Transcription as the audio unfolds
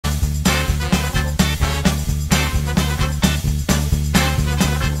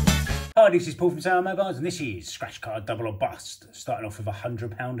Hi, this is Paul from Sound Mobiles, and this is Scratchcard Double or Bust. Starting off with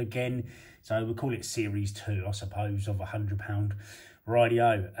 £100 again, so we'll call it Series 2, I suppose, of £100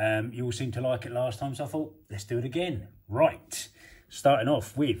 radio. You all seemed to like it last time, so I thought, let's do it again. Right, starting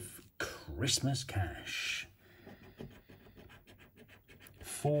off with Christmas Cash.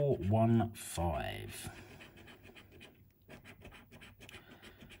 415.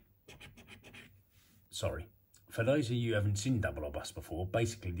 Sorry. For those of you who haven't seen Double or Bust before,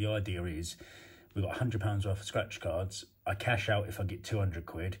 basically the idea is we've got £100 worth of scratch cards. I cash out if I get 200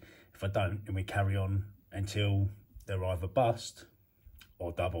 quid. If I don't, then we carry on until they're either bust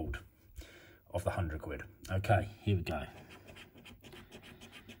or doubled of the 100 quid. Okay, here we go.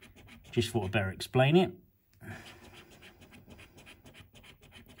 Just thought I'd better explain it.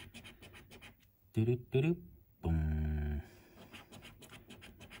 Do-do-do-do. Boom.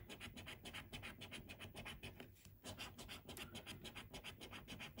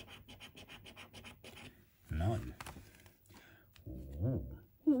 No.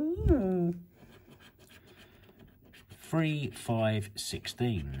 Ooh. 3, 5,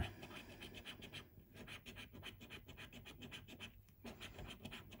 16.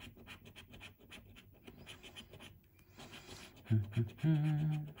 Do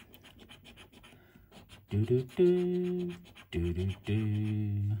do do do do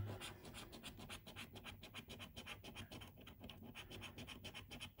do.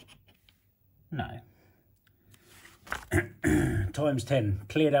 No. Times 10.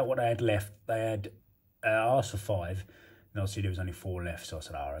 Cleared out what they had left. They had asked for 5. And obviously there was only 4 left, so I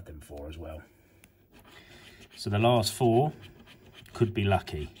said, I'll add them 4 as well. So the last 4 could be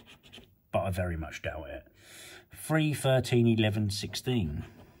lucky, but I very much doubt it. 3, 13, 11, 16.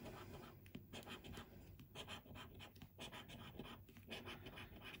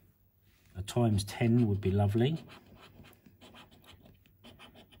 A times 10 would be lovely.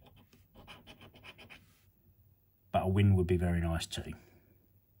 But a win would be very nice too.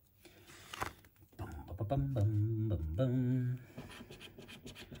 Bum, bum, bum, bum, bum, bum.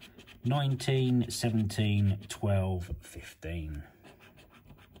 19, 17, 12, 15.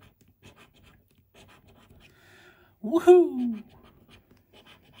 Woohoo!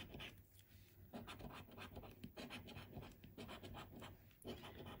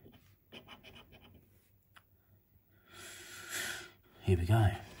 Here we go.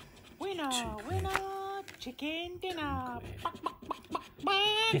 Winner, winner, chicken dinner.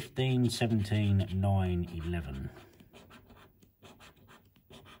 15, 17, 9, 11.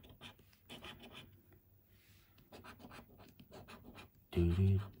 Do,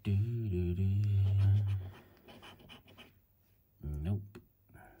 do, do, do, do. Nope.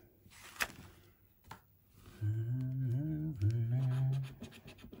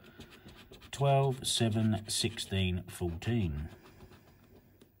 12, 7, 16, 14.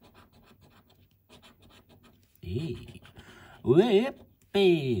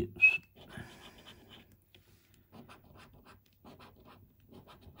 Whippy.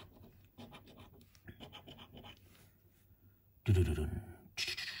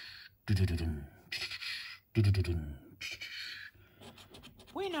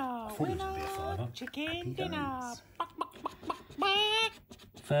 Winner, winner, chicken dinner.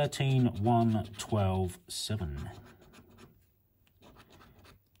 13, 1, 12, 7.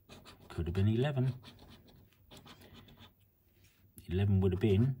 Could have been 11. 11 would have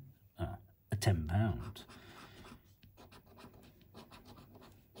been a £10.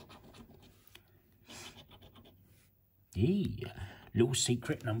 Yeah, little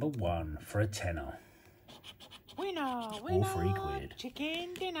secret number 1 for a tenner. Winner, All winner, 3 quid.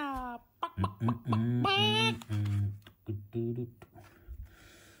 chicken dinner.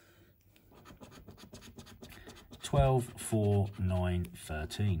 12, 4, 9,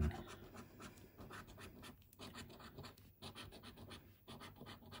 13.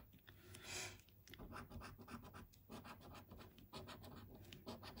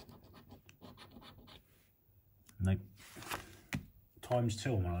 Nope. Times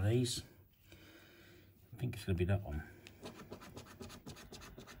 2 on one of these. I think it's going to be that one.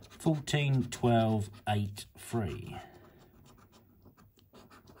 14, 12, 8, 3.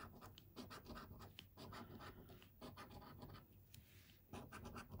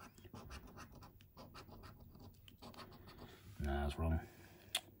 No, that's wrong.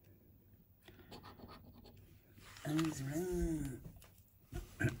 That's wrong.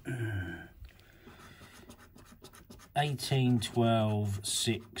 18, 12,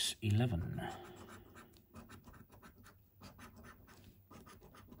 6, 11.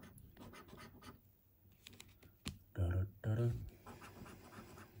 Da, da, da, da.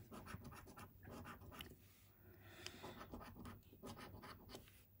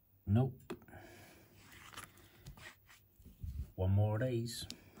 9, Nope. One more of these.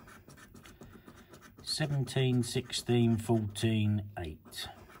 17, 16, 14, 8.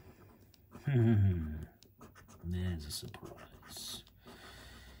 There's a surprise.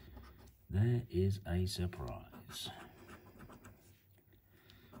 There is a surprise.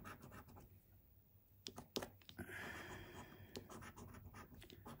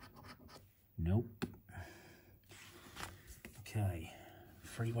 Nope. Okay.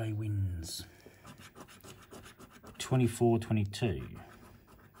 Freeway wins. 24, 22.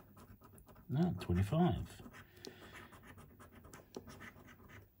 No, 25.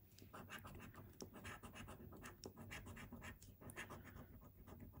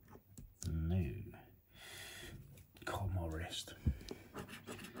 No. God, my wrist.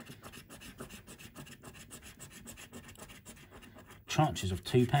 Chances of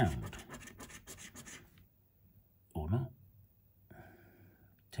 £2. Or not.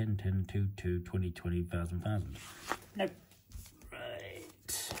 10, 10, 2, 2, 20, 20, 1,000. Nope.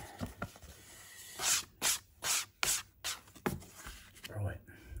 Right. Right,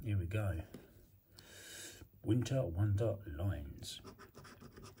 here we go. Winter Wonder Lines.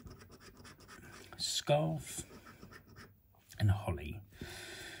 Scarf and holly.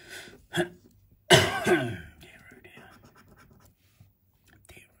 Dear oh dear.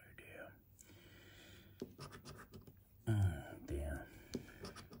 Dear oh dear. Oh dear.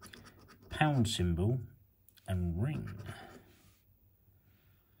 Pound symbol and ring.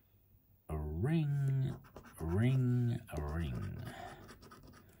 A ring, ring, a ring.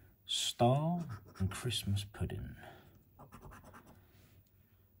 Star and Christmas pudding.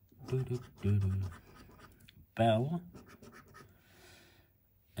 Doo-doo-doo-doo. Bell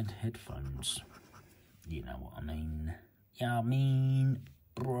and headphones. You know what I mean. Yeah, I mean,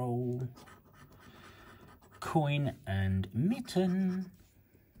 bro. Coin and mitten.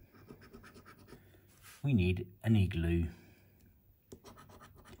 We need an igloo.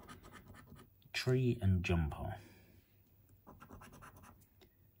 Tree and jumper.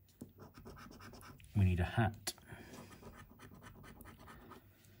 We need a hat.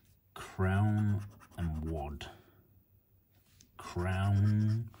 Crown and wad.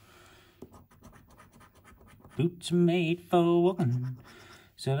 Crown. Boots are made for walking,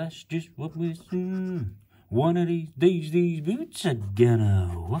 so that's just what we're doing. One of these days, these boots are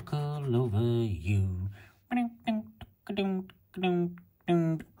gonna walk all over you.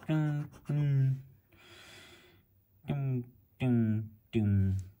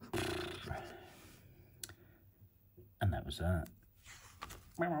 And that was that.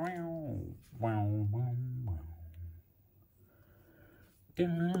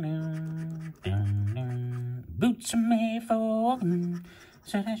 Boots are made for walking,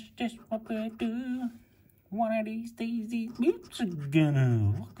 so that's just what we do. One of these days, these boots are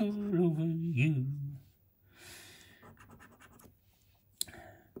gonna walk all over you.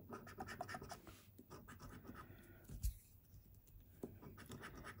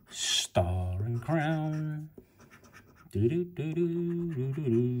 Star and crown.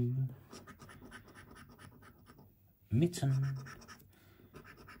 Do-do-do-do-do-do-do. Mitten.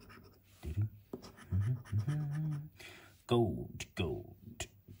 Do-do. Gold, gold.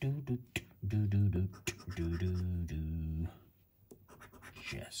 Do-do-do-do-do-do-do-do.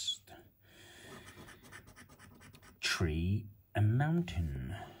 Chest. Tree and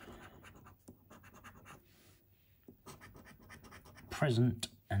mountain. Present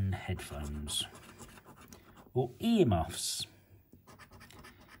and headphones. Or earmuffs.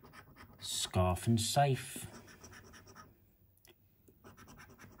 Scarf and safe.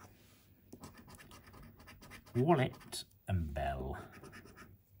 Wallet and bell.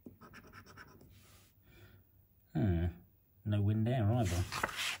 No wind there either.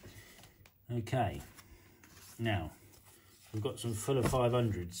 Okay. Now, we've got some full of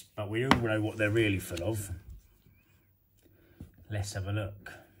 500s, but we don't know what they're really full of. Let's have a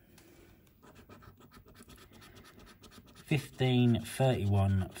look. 15,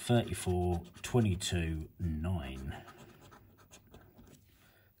 31, 34, 22, 9.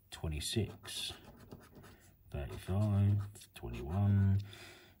 26, 35, 21,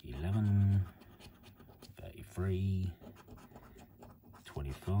 11, 33,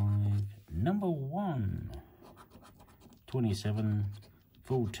 25, number 1, 27,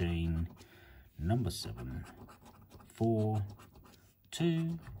 14, number 7, 4,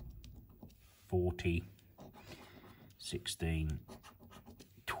 2, 40, 16,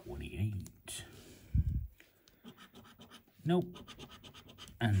 28, nope,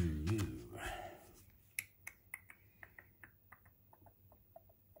 and new.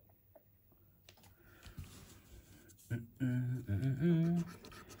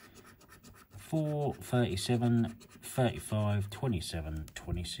 34, 37, 35, 27,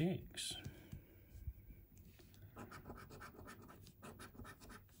 26.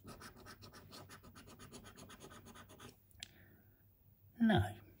 No.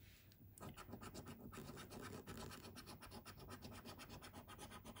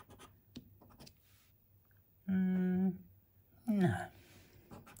 No.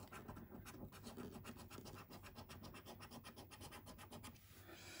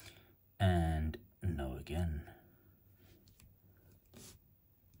 And no again.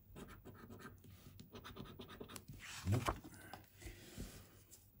 Nope.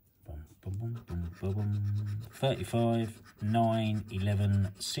 Bum, bum, bum, bum, bum, bum. 35, 9,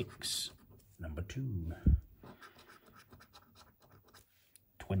 11, 6. Number 2.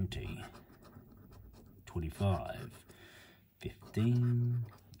 20, 25, 15,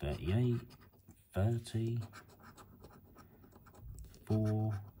 38, 30,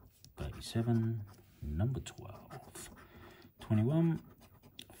 4, 37, number 12, 21,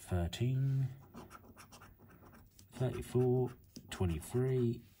 13, 34,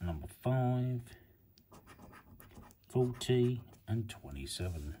 23, number 5, 40, and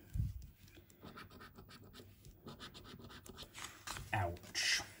 27.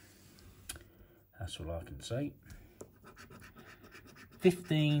 Ouch. That's all I can say.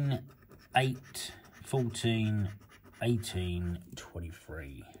 15, 8, 14, 18,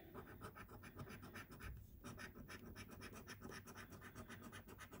 23.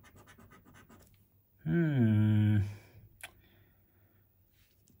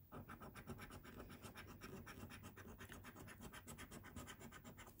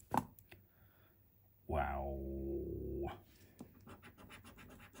 Wow.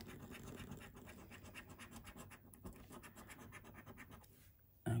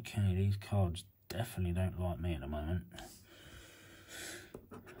 Okay, these cards definitely don't like me at the moment.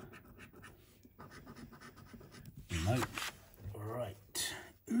 Nope. Right.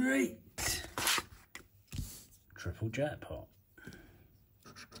 Triple jackpot.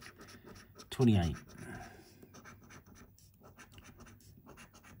 28.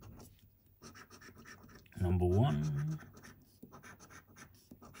 Number 1.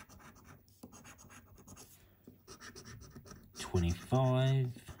 25.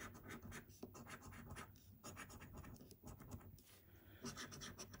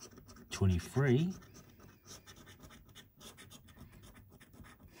 23.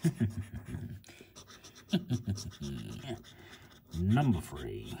 Number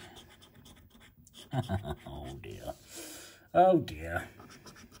 3. Oh dear. Oh dear.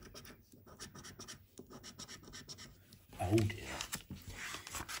 Oh dear.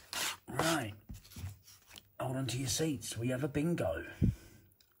 Right. Hold on to your seats. We have a bingo.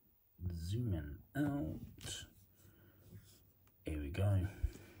 Zoom in out. Here we go.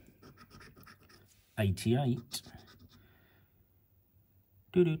 88.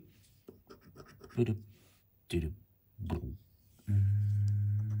 Doo-doo. Doo-doo. Doo-doo.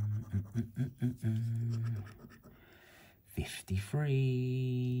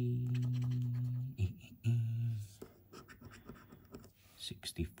 53.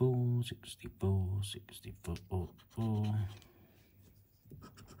 64, 64, 64,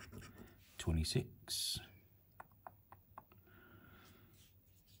 26.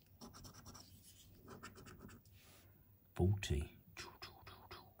 40.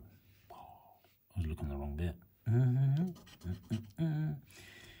 I was looking at the wrong bit.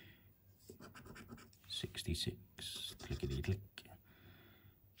 66. Clickety click.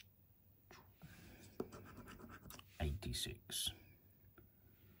 86.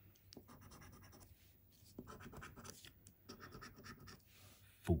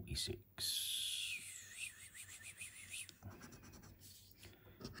 46.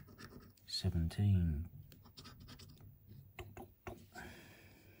 17.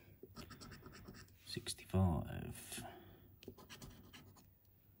 65.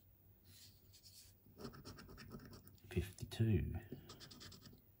 52.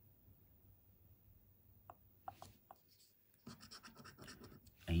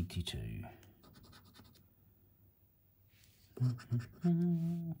 82.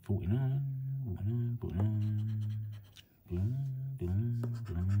 49, 49,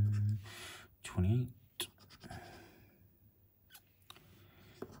 49, 28,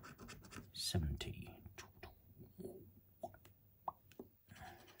 70,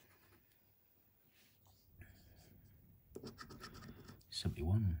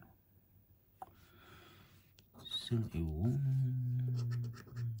 71, 71,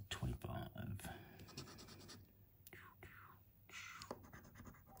 25.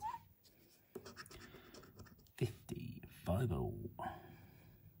 50, 50,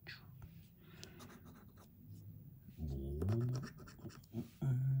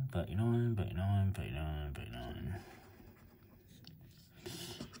 39, 39.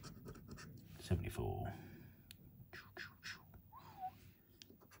 74.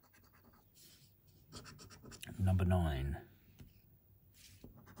 Number 9.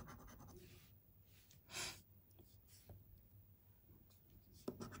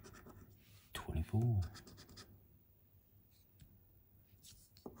 24.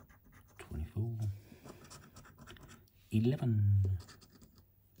 24. 11.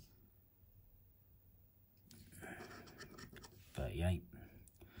 38.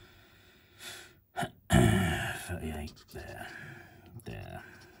 38. There. There.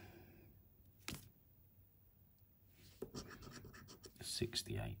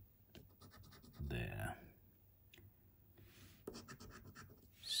 68. There.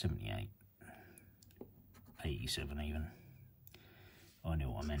 78. 87 even. I knew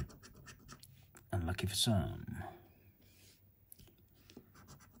what I meant. Unlucky for some.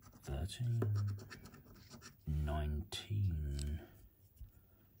 13. 19.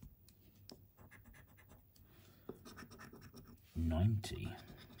 90.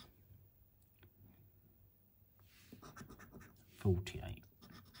 48.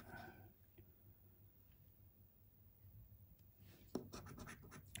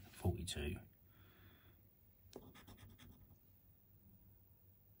 42.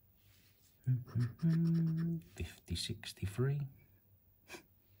 50, 63.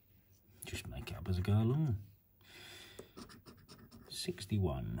 Just make it up as I go along.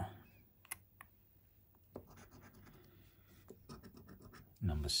 61.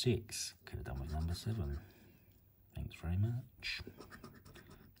 Number 6. Could have done with number 7. Thanks very much.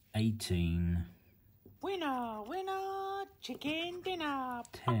 18. Winner, winner, chicken dinner.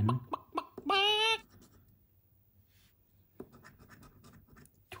 10.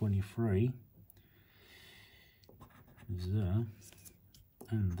 23. There.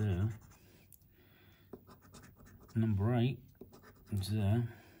 And there. Number 8 is there.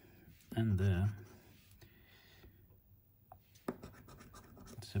 And there.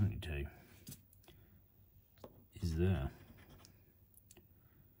 72 is there.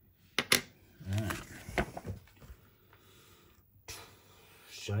 Right.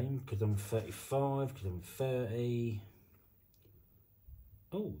 Shame, because I'm 35, because I'm 30.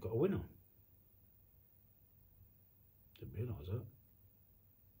 Oh, got a winner. Didn't realise that.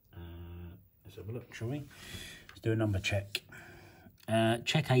 Let's have a look, shall we? Let's do a number check.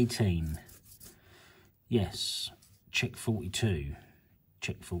 Check 18. Yes. Check 42.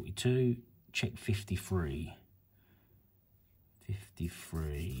 Check 42. Check 53.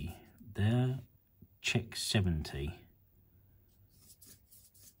 53. There. Check 70.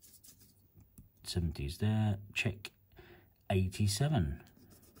 70 is there. Check 87.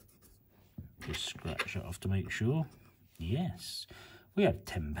 Just scratch it off to make sure. Yes. We have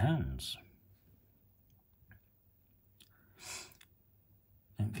 £10.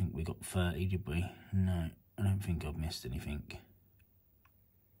 I don't think we got 30, did we? No, I don't think I've missed anything.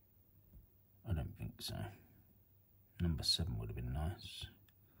 I don't think so. Number 7 would have been nice.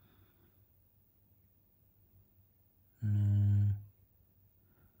 No.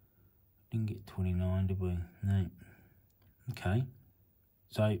 Didn't get 29, did we? No. Okay.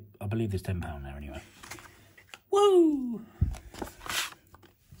 So, I believe there's £10 there anyway. Woo!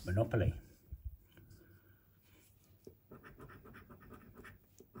 Monopoly.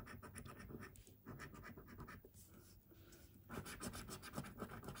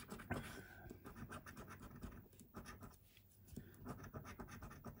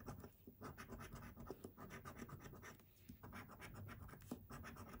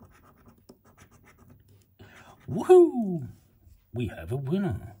 Woohoo! We have a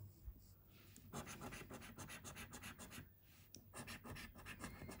winner.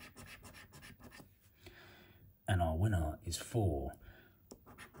 And our winner is 4.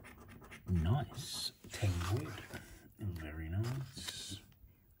 Nice. 10 quid. Very nice.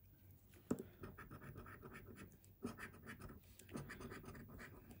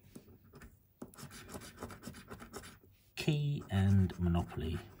 Key and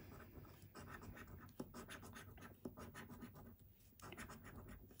Monopoly.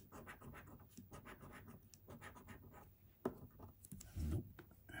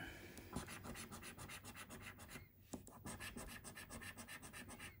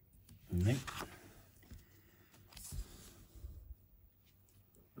 Nope.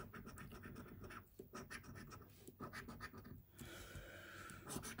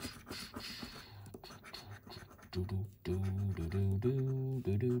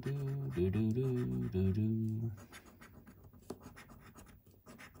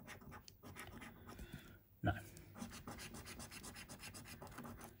 No.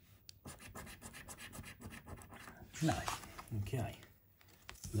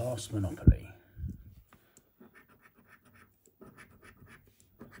 Last Monopoly.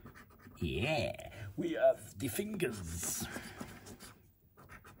 Yeah, we have the fingers.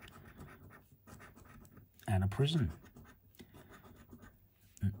 And a prison.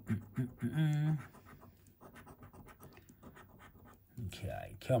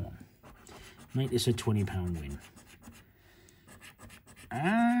 Okay, come on. Make this a £20 win.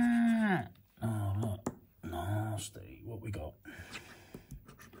 Ah! Oh, look. Nasty. What we got?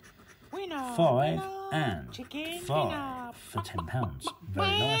 Winner, 5 winner, and chicken 5 dinner. for £10.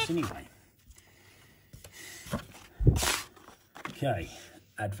 Very nice anyway. Okay,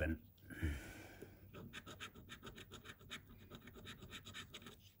 Advent.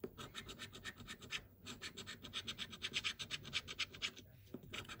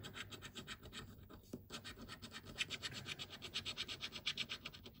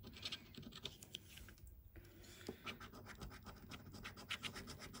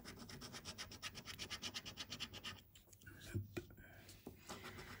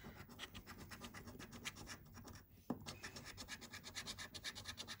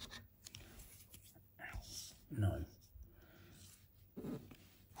 No.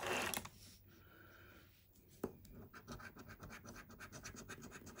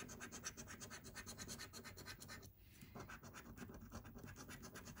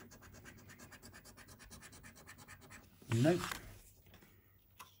 Nope.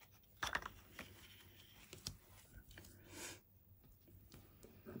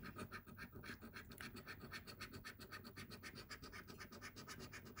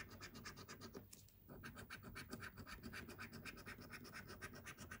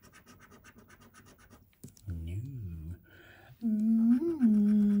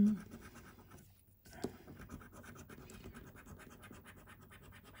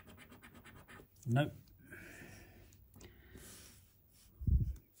 Nope.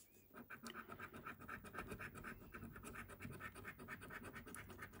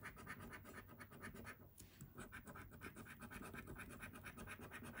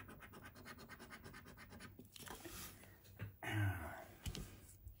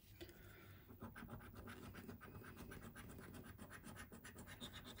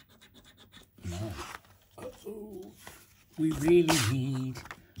 No. Uh-oh. We really need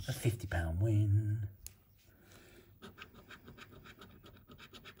a £50 win.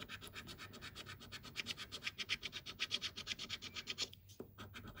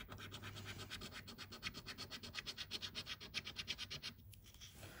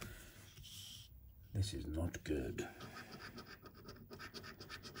 This is not good.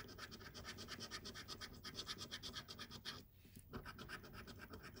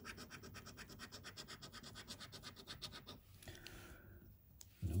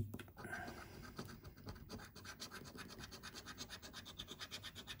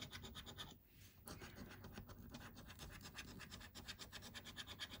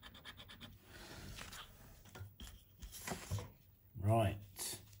 Right,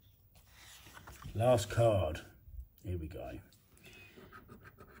 last card. Here we go.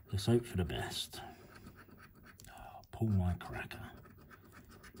 Let's hope for the best. Oh, pull my cracker.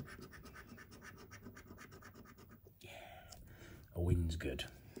 Yeah, a win's good.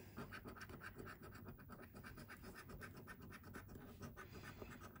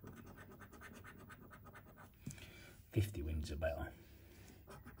 $50 wins are better.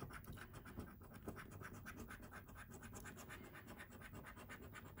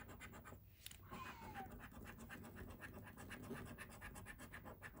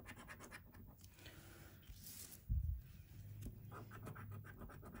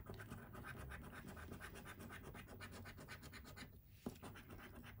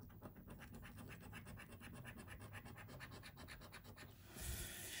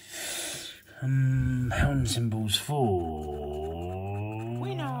 Pound symbols for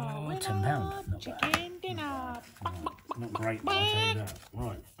Winner, £10. Not bad. chicken dinner. Not great, but I'll tell you that.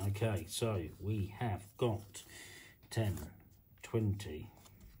 Right, okay, so we have got 10, 20,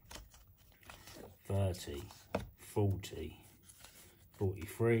 30, 40,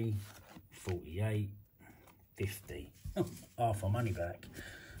 43, 48, 50. Oh, half our money back.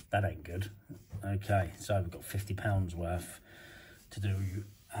 That ain't good. Okay, so we've got £50 worth to do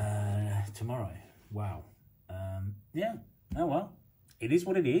tomorrow. Wow. Yeah, oh well. It is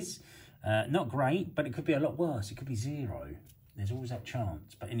what it is. Not great, but it could be a lot worse. It could be 0. There's always that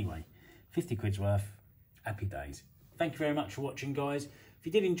chance. But anyway, 50 quid's worth. Happy days. Thank you very much for watching, guys. If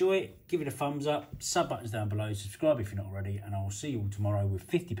you did enjoy it, give it a thumbs up. Sub buttons down below. Subscribe if you're not already. And I will see you all tomorrow with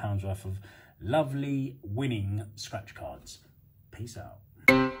 £50 worth of lovely winning scratch cards. Peace out.